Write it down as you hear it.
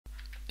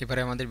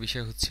এবারে আমাদের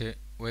বিষয় হচ্ছে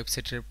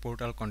ওয়েবসাইটের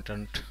পোর্টাল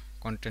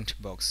কন্টেন্ট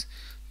বক্স।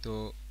 তো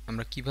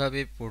আমরা কিভাবে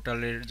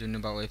পোর্টালের জন্য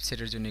বা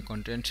ওয়েবসাইটের জন্য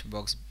কন্টেন্ট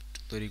বক্স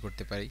তৈরি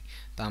করতে পারি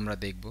তা আমরা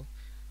দেখব।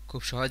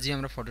 খুব সহজেই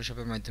আমরা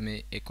ফটোশপের মাধ্যমে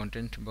এই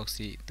কন্টেন্ট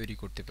বক্সটি তৈরি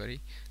করতে পারি।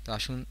 তো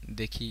আসুন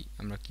দেখি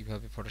আমরা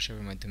কিভাবে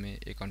ফটোশপের মাধ্যমে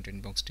এই কন্টেন্ট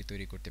বক্সটি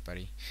তৈরি করতে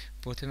পারি।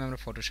 প্রথমে আমরা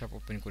ফটোশপ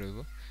ওপেন করব।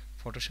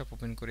 ফটোশপ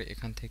ওপেন করে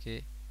এখান থেকে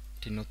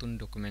একটি নতুন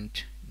ডকুমেন্ট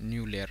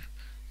নিউ লেয়ার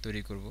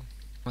তৈরি করব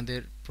আমাদের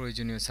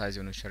প্রয়োজনীয় সাইজ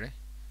অনুসারে।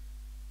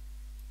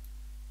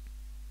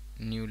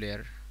 নিউ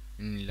লেয়ার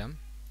নিলাম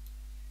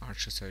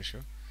 800 600।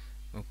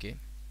 ওকে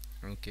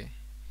ওকে।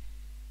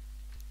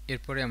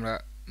 এরপরে আমরা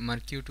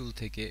মার্কিও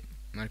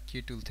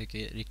টুল থেকে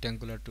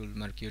রেক্ট্যাঙ্গুলার টুল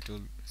মার্কিও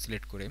টুল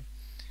সিলেক্ট করে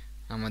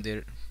আমাদের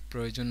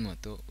প্রয়োজন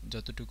মতো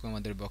যতটুকু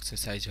আমাদের বক্সের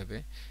সাইজ হবে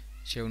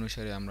সে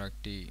অনুসারে আমরা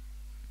একটি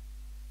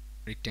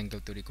রেক্ট্যাঙ্গেল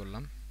তৈরি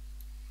করলাম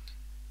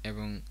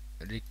এবং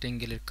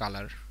রেক্ট্যাঙ্গেলের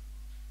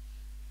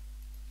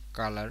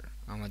কালার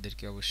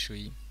আমাদেরকে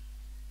অবশ্যই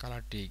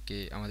কালারটিকে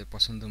আমাদের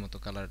পছন্দ মতো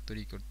কালার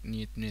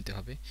নিতে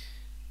হবে।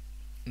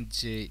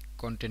 যে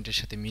কন্টেন্টের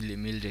সাথে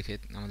মিল রেখে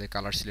আমাদের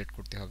কালার সিলেক্ট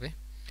করতে হবে।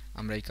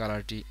 আমরা এই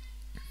কালারটি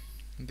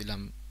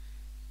দিলাম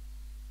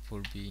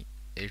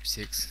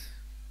 4B86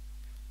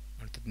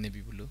 অর্থাৎ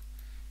নেভি ব্লু।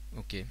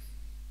 ওকে,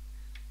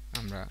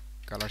 আমরা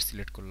কালার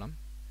সিলেক্ট করলাম,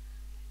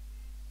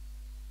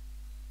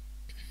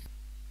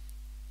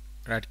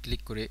 রাইট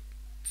ক্লিক করে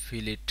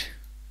ফিল ইট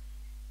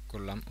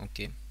করলাম।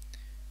 ওকে,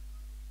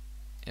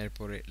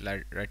 এরপরে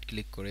রাইট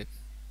ক্লিক করে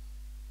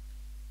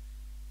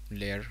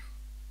লেয়ার।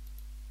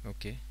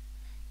 ওকে,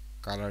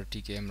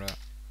 কালারটিকে আমরা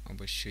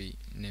অবশ্যই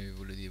নেভি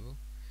ব্লু দিব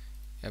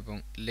এবং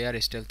লেয়ার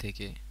স্টাইল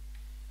থেকে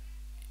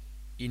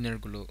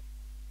ইনারগুলো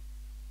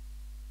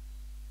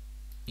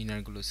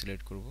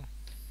সিলেক্ট করব।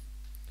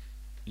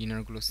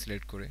 ইনারগুলো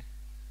সিলেক্ট করে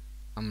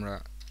আমরা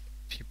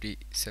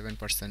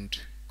 57%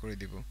 করে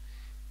দিব।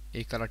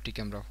 এই কালারটিকে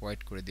আমরা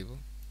হোয়াইট করে দিব।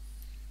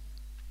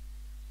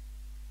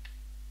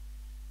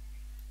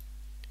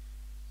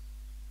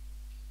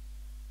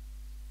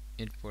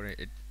 এরপরে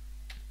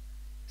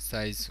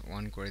সাইজ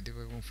 1 করে দেব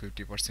এবং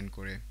 50%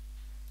 করে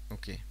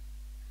ওকে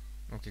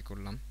ওকে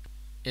করলাম।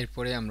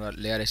 এরপরে আমরা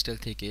লেয়ার স্টাইল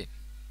থেকে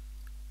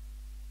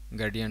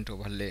গ্রেডিয়েন্ট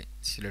ওভারলে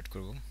সিলেক্ট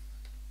করব,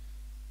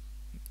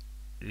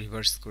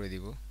 রিভার্স করে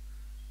দিব,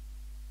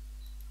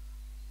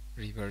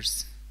 রিভার্স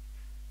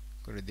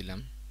করে দিলাম।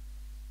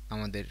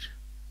 আমাদের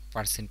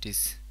পার্সেন্টেজ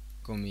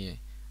কমিয়ে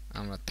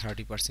আমরা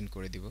 30%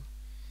 করে দিব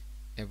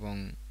এবং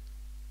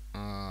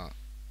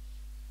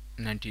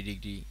 90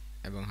 ডিগ্রি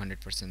এবং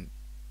 100%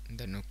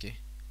 দেন ওকে।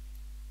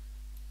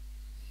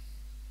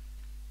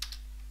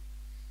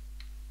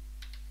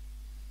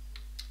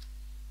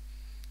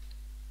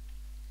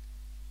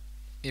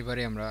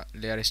 এবারে আমরা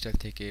লেয়ার স্টাইল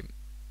থেকে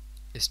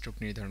স্ট্রোক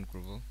নির্ধারণ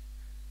করব।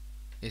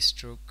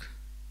 স্ট্রোক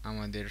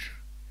আমাদের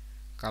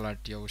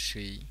কালারটি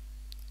অবশ্যই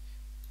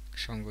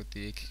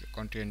সঙ্গতি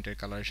কন্টেন্টের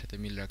কালারের সাথে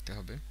মিল রাখতে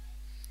হবে।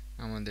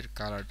 আমাদের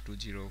colour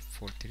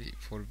 2043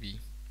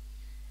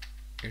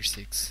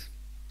 4B86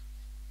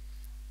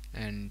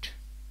 and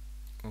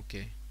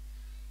okay.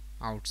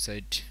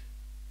 Outside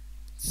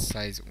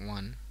size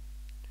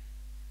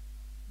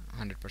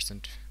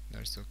 100%,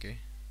 that's okay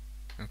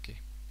ওকে।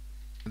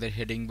 আমাদের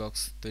হেডিং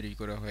বক্স তৈরি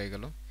করা হয়ে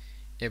গেল।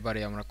 এবারে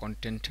আমরা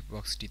কন্টেন্ট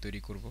বক্সটি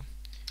তৈরি করব।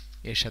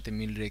 এর সাথে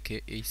মিল রেখে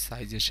এই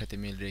সাইজের সাথে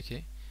মিল রেখে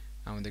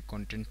আমাদের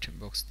কন্টেন্ট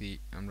বক্সটি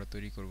আমরা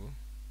তৈরি করব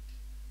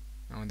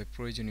আমাদের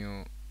প্রয়োজনীয়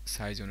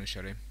সাইজ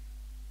অনুসারে।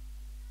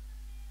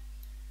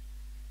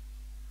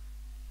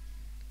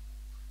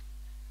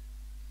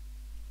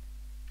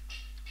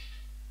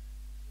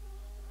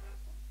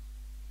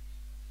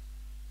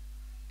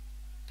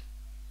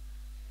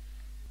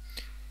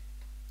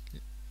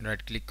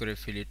 রাইট ক্লিক করে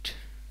feel it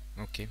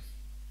okay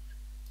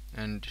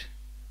and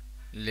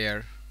layer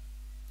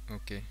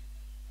ওকে।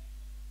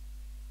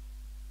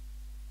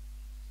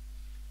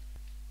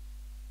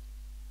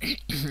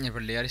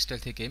 এবার লেয়ার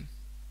স্টাইল থেকে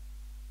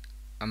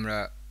আমরা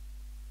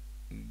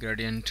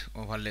গ্রেডিয়েন্ট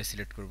ওভারলে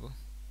সিলেক্ট করব।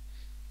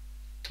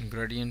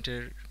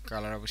 গ্রেডিয়েন্টের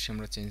কালার অবশ্যই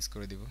আমরা চেঞ্জ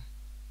করে দিব।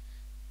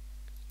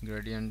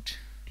 গ্রেডিয়েন্ট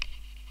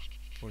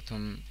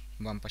প্রথম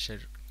বাম পাশের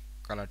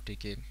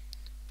কালারটিকে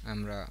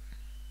আমরা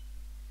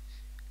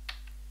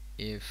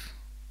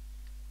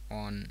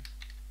F1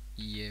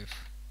 EF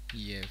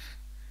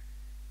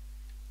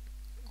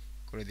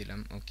করে দিলাম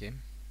ওকে।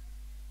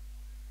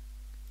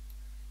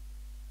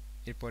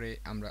 এরপরে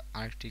আমরা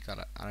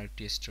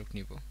আরেকটি স্ট্রোক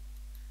নিব,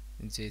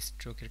 যে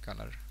স্ট্রোকের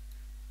কালার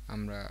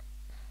আমরা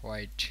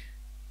হোয়াইট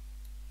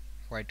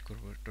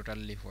করব,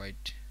 টোটালি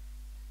হোয়াইট।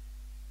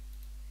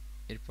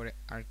 এরপরে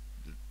আর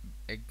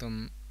একদম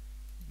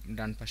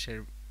ডান পাশের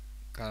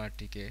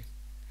কালারটিকে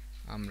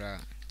আমরা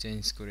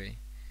চেঞ্জ করে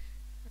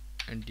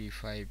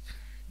D5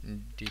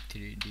 D3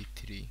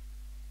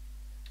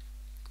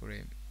 করে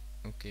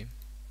ওকে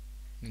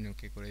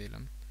ওকে করে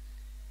দিলাম।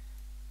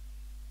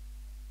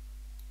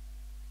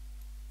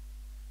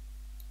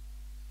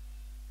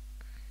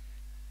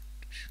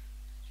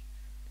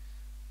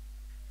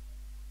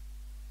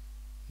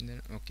 দেন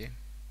ওকে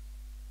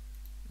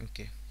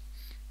ওকে।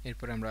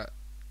 এরপর আমরা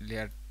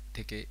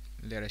থেকে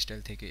লেয়ার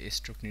স্টাইল থেকে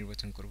স্ট্রোক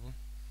নির্বাচন করব।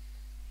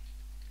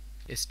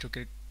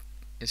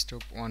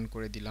 স্ট্রোক 1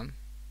 করে দিলাম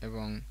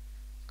এবং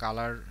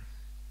কালার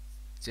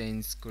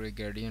চেঞ্জ করে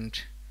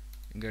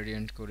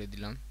গ্রেডিয়েন্ট করে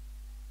দিলাম।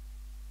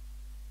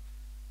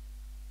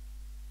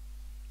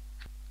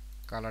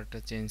 কালারটা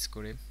চেঞ্জ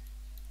করে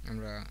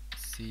আমরা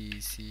সি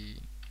সি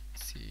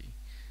সি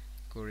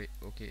করে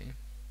ওকে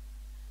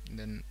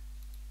দেন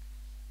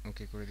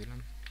ওকে করে দিলাম।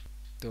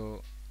 তো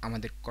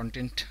আমাদের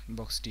কন্টেন্ট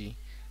বক্সটি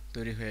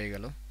তৈরি হয়ে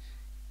গেল।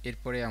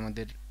 এরপরে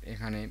আমাদের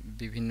এখানে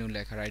বিভিন্ন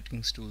লেখা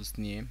রাইটিংস টুলস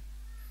নিয়ে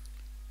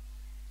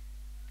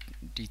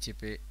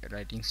চেপে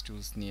রাইটিংস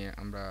টুলস নিয়ে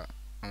আমরা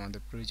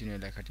আমাদের প্রয়োজনীয়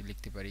লেখাটি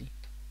লিখতে পারি।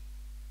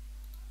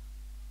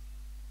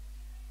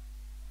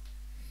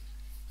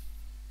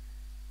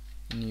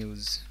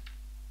 নিউজ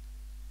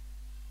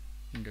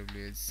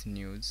ডব্লিউএস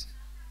নিউজ,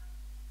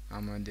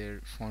 আমাদের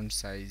ফন্ট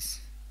সাইজ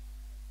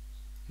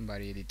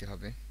বাড়িয়ে দিতে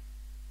হবে।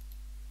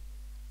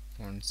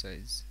 ফন্ট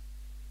সাইজ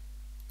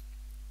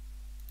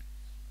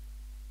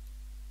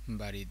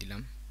বাড়িয়ে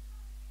দিলাম।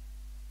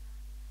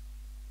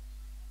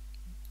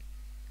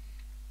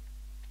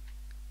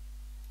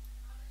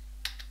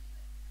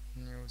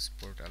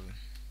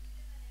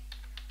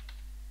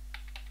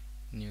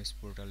 নিউজ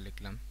পোর্টাল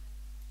লিখলাম,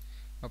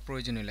 বা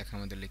প্রয়োজনীয় লেখা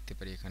আমাদের লিখতে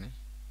পারি এখানে।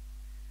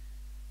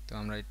 তো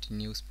আমরা এটি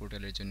নিউজ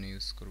পোর্টালের জন্য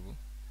ইউজ করব।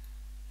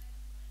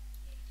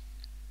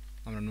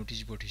 আমরা নোটিশ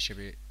বোর্ড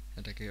হিসেবে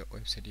এটাকে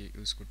ওয়েবসাইটে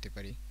ইউজ করতে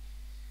পারি।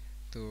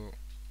 তো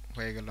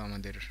হয়ে গেল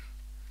আমাদের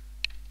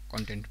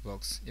কন্টেন্ট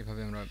বক্স।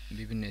 এভাবে আমরা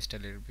বিভিন্ন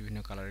স্টাইলের বিভিন্ন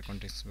কালারের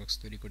কন্টেন্ট বক্স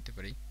তৈরি করতে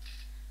পারি।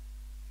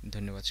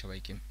 ধন্যবাদ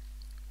সবাইকে।